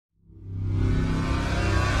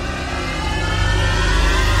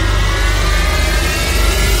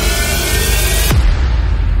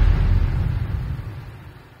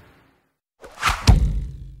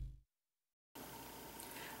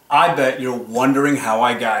I bet you're wondering how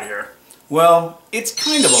I got here. Well, it's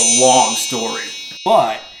kind of a long story.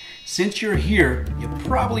 But since you're here, you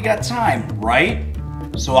probably got time, right?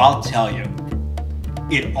 So I'll tell you.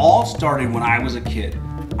 It all started when I was a kid.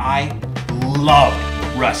 I loved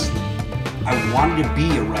wrestling. I wanted to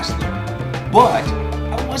be a wrestler, but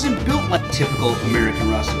I wasn't built like a typical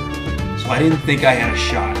American wrestler, so I didn't think I had a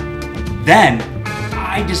shot. Then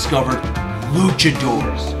I discovered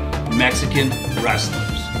luchadors, Mexican wrestlers.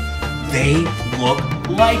 They look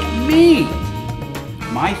like me.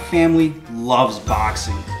 My family loves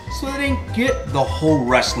boxing, so they didn't get the whole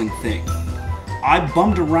wrestling thing. I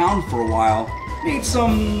bummed around for a while, made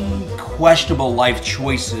some questionable life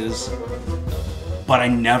choices, but I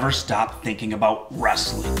never stopped thinking about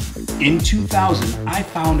wrestling. In 2000, I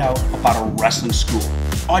found out about a wrestling school,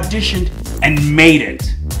 auditioned, and made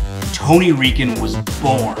it. Puerto Rican was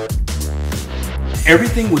born.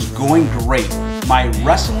 Everything was going great. My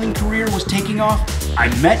wrestling career was taking off. I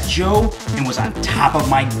met Joe and was on top of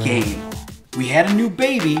my game. We had a new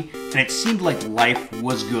baby and it seemed like life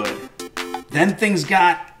was good. Then things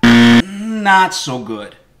got not so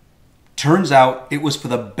good. Turns out it was for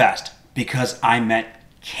the best because I met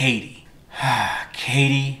Katie.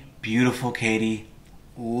 Katie, beautiful Katie,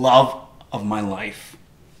 love of my life.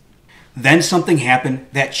 Then something happened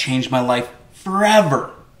that changed my life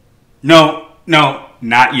forever. No,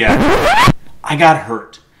 not yet. I got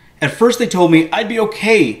hurt. At first they told me I'd be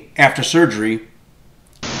okay after surgery.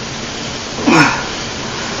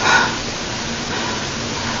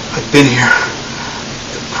 I've been here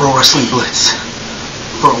at the Pro Wrestling Blitz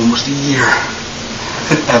for almost a year.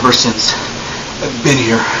 And ever since I've been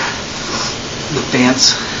here, the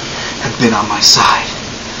fans have been on my side.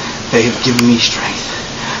 They have given me strength.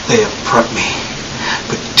 They have prepped me.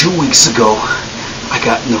 But 2 weeks ago, I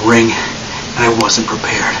got in the ring and I wasn't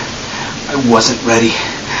prepared. I wasn't ready.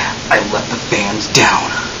 I let the fans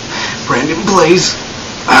down. Brandon Blaze,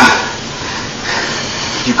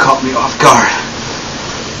 you caught me off guard.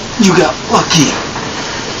 You got lucky.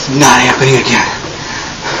 It's not happening again.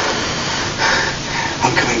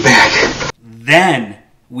 I'm coming back. Then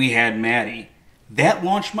we had Maddie. That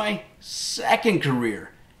launched my second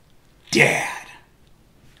career, Dad.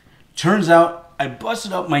 Turns out I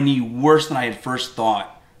busted up my knee worse than I had first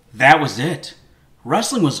thought. That was it.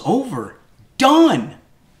 Wrestling was over. Done.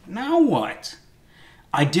 Now what?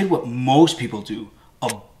 I did what most people do.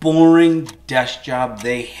 A boring desk job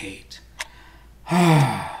they hate.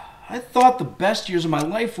 I thought the best years of my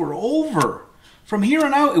life were over. From here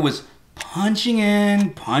on out, it was punching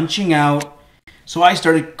in, punching out. So I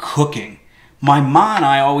started cooking. My mom and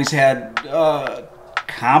I always had a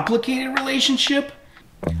complicated relationship,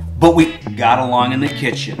 but we got along in the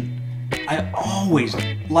kitchen. I always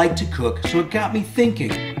liked to cook, so it got me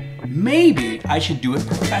thinking, maybe I should do it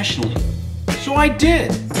professionally. So I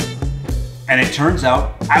did. And it turns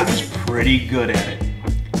out I was pretty good at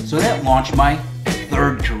it. So that launched my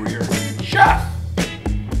third career, chef.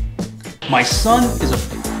 My son is a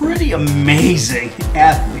pretty amazing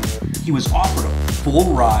athlete. He was offered a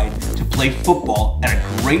full ride to play football at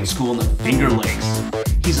a great school in the Finger Lakes.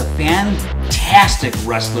 He's a fantastic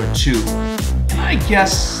wrestler too. And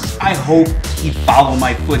I hope he'd follow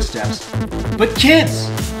my footsteps. But kids,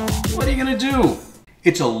 what are you gonna do?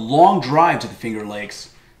 It's a long drive to the Finger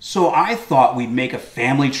Lakes, so I thought we'd make a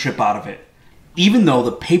family trip out of it. Even though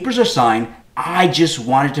the papers are signed, I just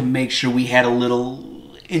wanted to make sure we had a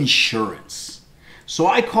little insurance. So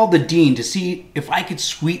I called the dean to see if I could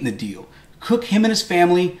sweeten the deal, cook him and his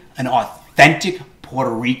family an authentic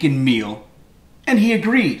Puerto Rican meal, and he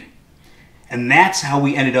agreed. And that's how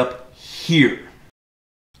we ended up here.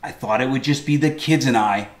 I thought it would just be the kids and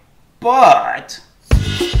I, but...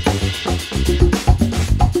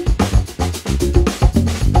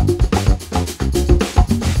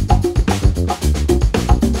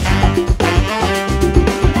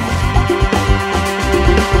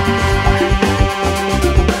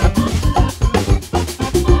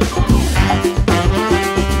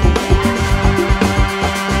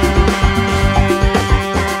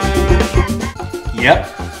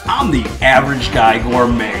 Yep, I'm the average guy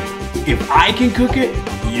gourmet. If I can cook it,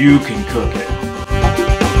 you can cook it.